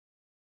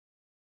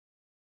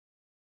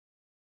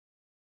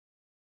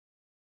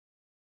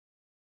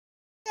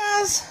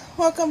guys,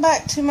 welcome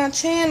back to my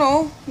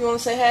channel. You want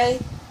to say hey?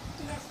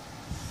 Yeah.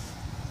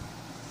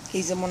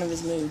 He's in one of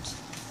his moods.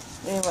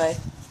 Anyway,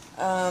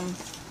 I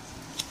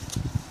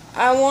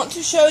want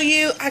to show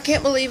you, I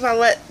can't believe I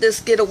let this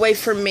get away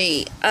from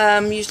me.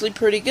 I'm usually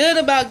pretty good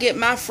about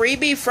getting my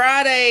Freebie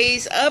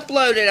Fridays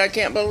uploaded. I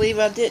can't believe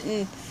I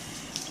didn't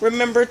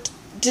remember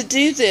to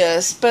do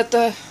this. But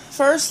the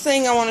first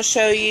thing I want to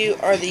show you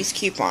are these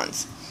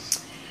coupons.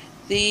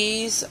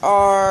 These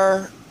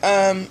are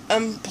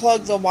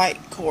unplug the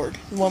white cord.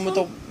 The one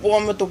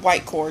with the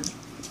white cord.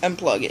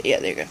 Unplug it. Yeah,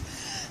 there you go.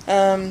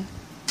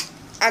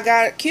 I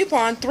got a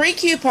coupon, 3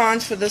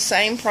 coupons for the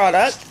same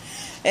product,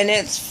 and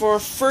it's for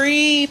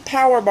free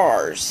power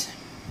bars.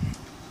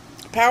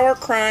 Power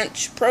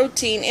Crunch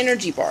protein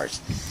energy bars.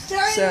 Did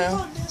I even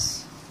plug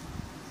this?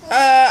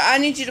 I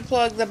need you to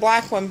plug the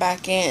black one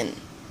back in.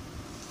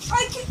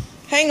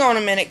 Hang on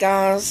a minute,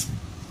 guys.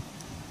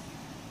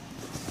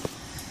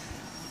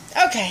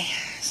 Okay,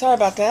 sorry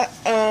about that.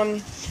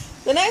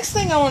 The next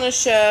thing I want to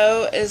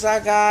show is I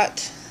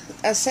got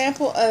a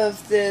sample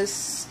of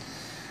this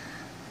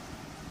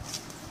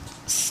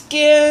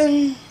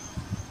skin.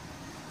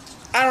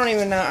 I don't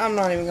even know. I'm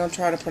not even going to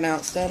try to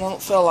pronounce that. I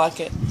don't feel like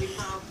it.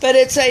 But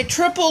it's a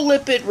triple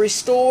lipid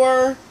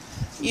restore.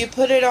 You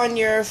put it on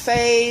your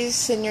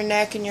face and your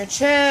neck and your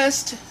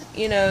chest,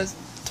 you know,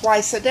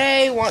 twice a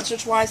day, once or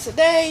twice a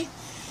day.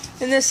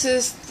 And this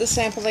is the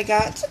sample they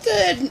got. It's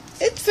good.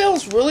 It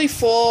feels really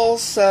full,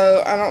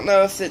 so I don't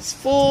know if it's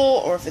full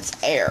or if it's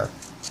air.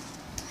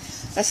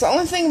 That's the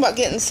only thing about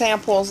getting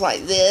samples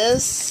like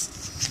this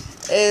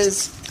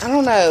is, I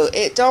don't know,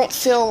 it don't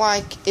feel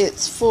like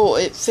it's full.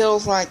 It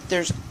feels like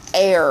there's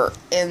air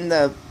in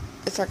the,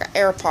 it's like an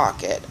air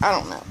pocket. I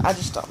don't know. I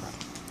just don't know.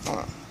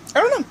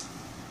 I don't know.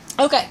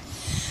 Okay.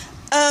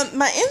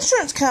 My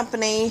insurance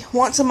company,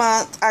 once a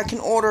month, I can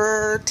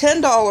order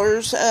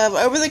 $10 of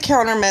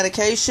over-the-counter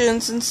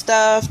medications and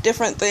stuff,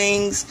 different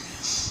things,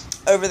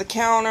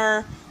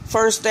 over-the-counter,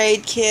 first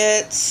aid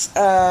kits,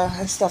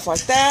 and stuff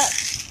like that.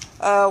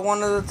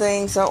 One of the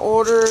things I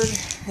ordered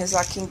is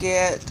I can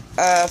get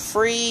a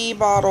free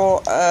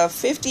bottle of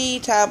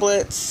 50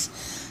 tablets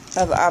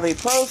of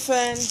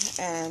ibuprofen,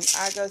 and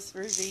I go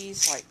through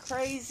these like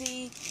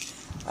crazy.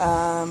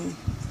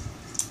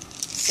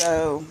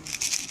 So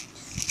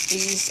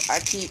these I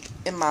keep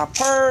in my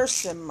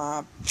purse and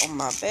on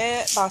my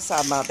bed,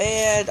 beside my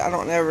bed. I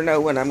don't ever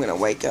know when I'm going to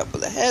wake up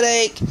with a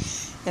headache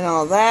and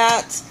all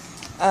that.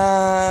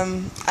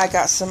 I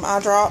got some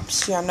eye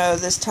drops. Y'all know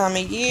this time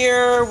of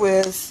year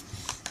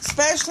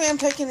especially I'm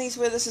taking these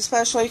with us,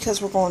 especially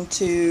because we're going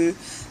to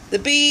the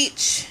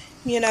beach,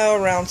 you know,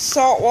 around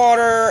salt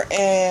water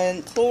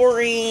and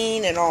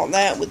chlorine and all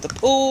that with the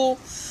pool.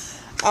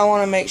 I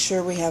want to make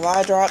sure we have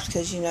eye drops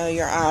because, you know,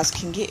 your eyes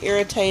can get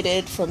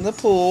irritated from the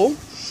pool.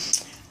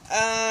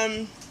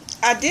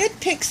 I did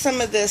pick some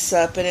of this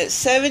up, and it's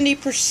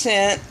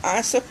 70%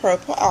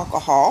 isopropyl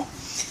alcohol.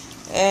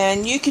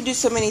 And you can do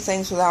so many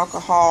things with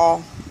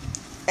alcohol.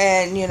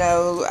 And, you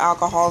know,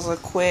 alcohol's a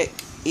quick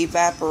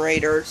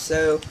evaporator,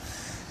 so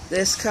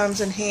this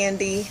comes in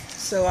handy.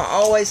 So I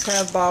always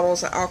have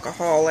bottles of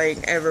alcohol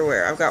laying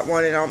everywhere. I got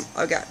one in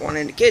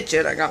the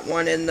kitchen. I got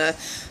one in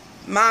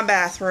my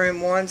bathroom.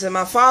 One's in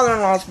my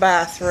father-in-law's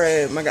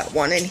bathroom. I got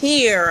one in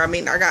here. I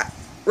mean, I got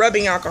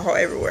rubbing alcohol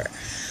everywhere.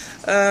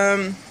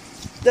 The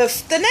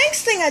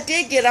next thing I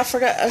did get, I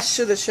forgot, I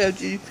should have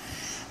showed you,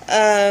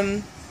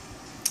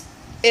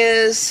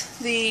 is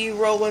the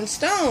Rolling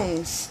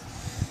Stones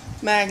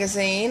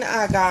magazine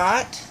I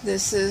got.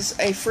 This is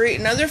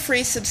another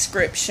free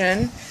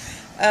subscription.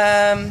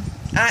 I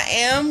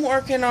am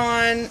working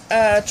on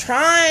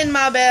trying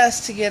my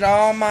best to get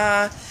all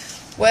my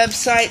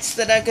websites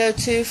that I go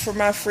to for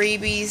my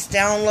freebies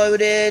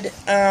downloaded,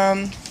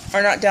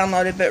 or not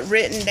downloaded, but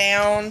written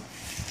down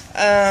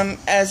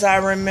as I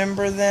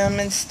remember them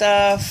and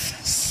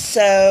stuff.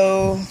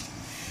 So,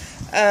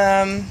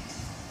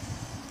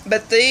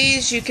 but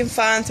these you can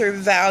find through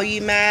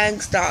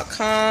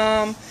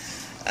valuemags.com.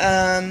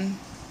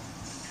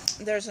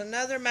 There's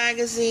another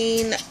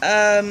magazine,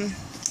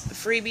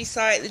 freebie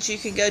site that you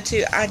can go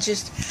to. I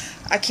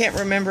can't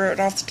remember it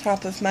off the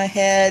top of my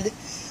head.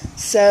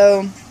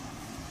 So,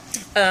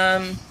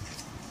 I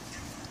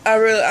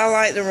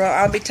like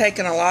I'll be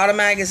taking a lot of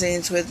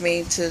magazines with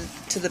me to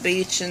the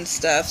beach and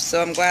stuff,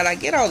 so I'm glad I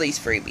get all these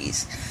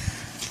freebies.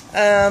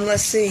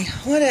 Let's see,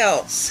 what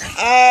else?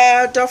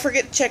 Don't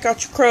forget to check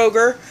out your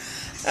Kroger,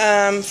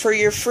 for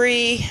your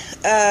free,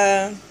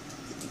 I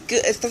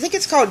think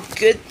it's called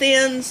Good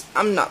Thins.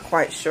 I'm not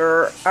quite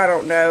sure. I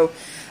don't know.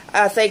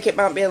 I think it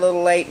might be a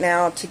little late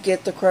now to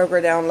get the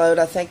Kroger download.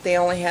 I think they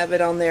only have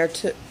it on there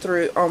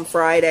on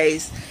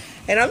Fridays.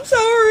 And I'm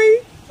sorry.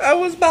 I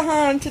was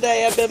behind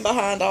today. I've been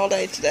behind all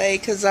day today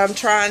because I'm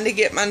trying to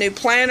get my new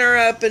planner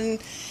up and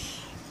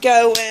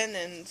going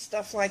and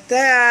stuff like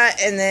that.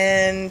 And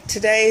then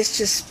today's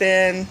just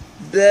been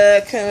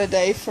the kind of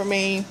day for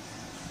me.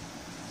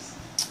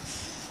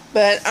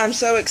 But I'm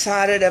so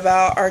excited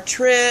about our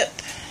trip.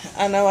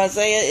 I know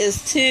Isaiah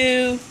is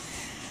too.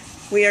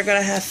 We are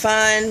going to have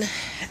fun.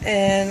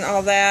 and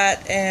all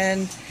that,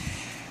 and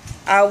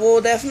I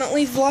will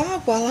definitely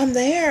vlog while I'm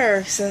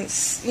there,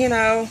 since, you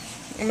know,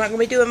 I'm not going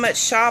to be doing much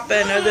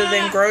shopping other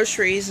than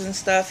groceries and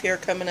stuff here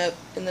coming up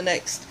in the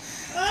next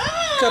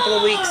couple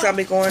of weeks. I'll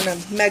be going to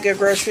mega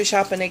grocery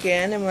shopping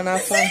again, and when I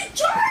find...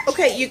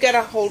 Okay, you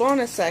gotta hold on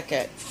a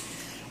second.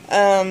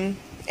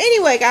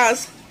 Anyway,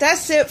 guys,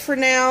 that's it for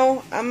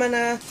now. I'm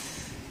gonna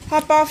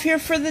hop off here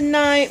for the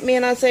night. Me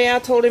and Isaiah, I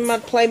told him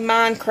I'd play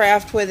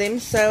Minecraft with him,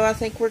 so I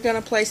think we're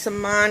gonna play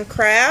some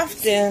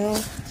Minecraft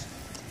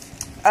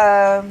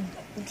and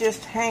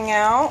just hang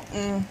out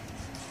and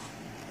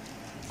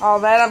all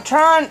that. I'm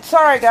trying,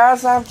 sorry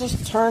guys, I've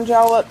just turned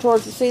y'all up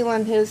towards the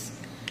ceiling. His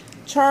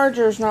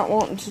charger's not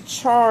wanting to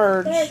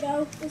charge. There you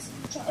go. This is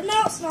the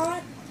no, it's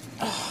not.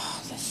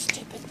 Oh, this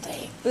stupid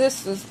thing.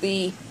 This is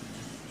the...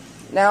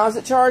 Now is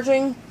it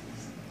charging?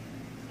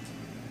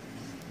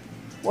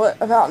 What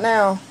about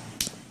now?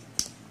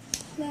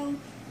 No.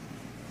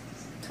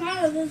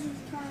 Kind of, this is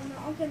kind of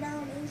not. Okay,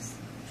 now it is.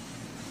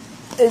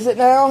 Is it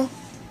now?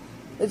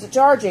 Is it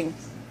charging?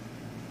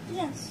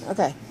 Yes.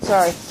 Okay,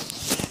 sorry.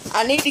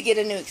 I need to get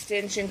a new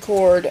extension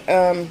cord.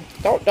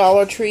 Don't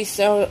Dollar Tree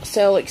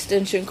sell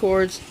extension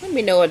cords? Let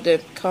me know in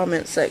the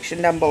comment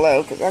section down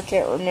below, because I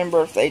can't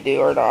remember if they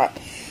do or not.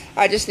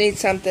 I just need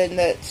something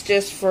that's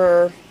just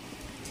for...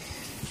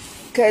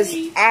 Because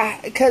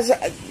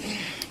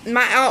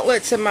my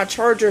outlets and my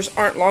chargers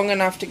aren't long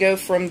enough to go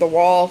from the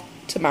wall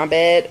to my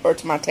bed or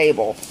to my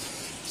table.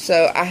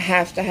 So I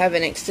have to have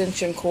an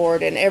extension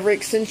cord, and every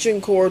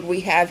extension cord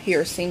we have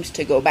here seems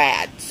to go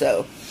bad.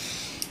 So,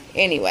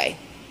 anyway.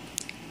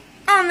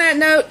 On that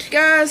note,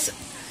 guys,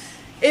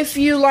 if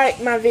you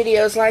like my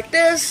videos like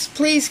this,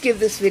 please give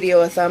this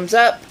video a thumbs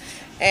up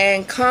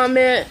and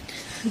comment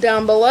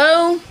down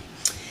below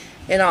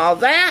and all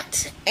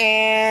that,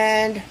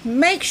 and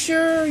make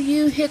sure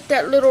you hit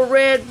that little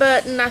red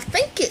button. I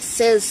think it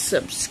says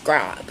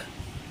subscribe.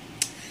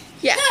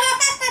 Yeah,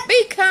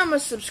 become a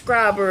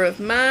subscriber of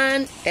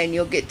mine and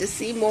you'll get to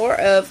see more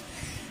of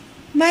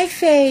my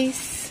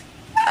face.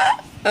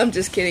 I'm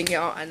just kidding,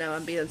 y'all. I know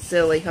I'm being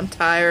silly. I'm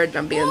tired.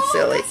 I'm being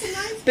silly.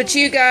 Nice, but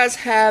you guys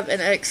have an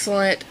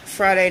excellent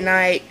Friday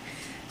night.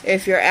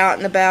 If you're out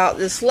and about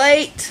this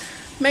late,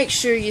 make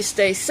sure you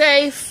stay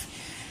safe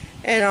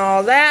and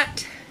all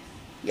that.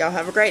 Y'all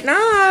have a great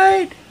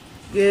night.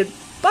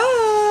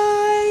 Goodbye.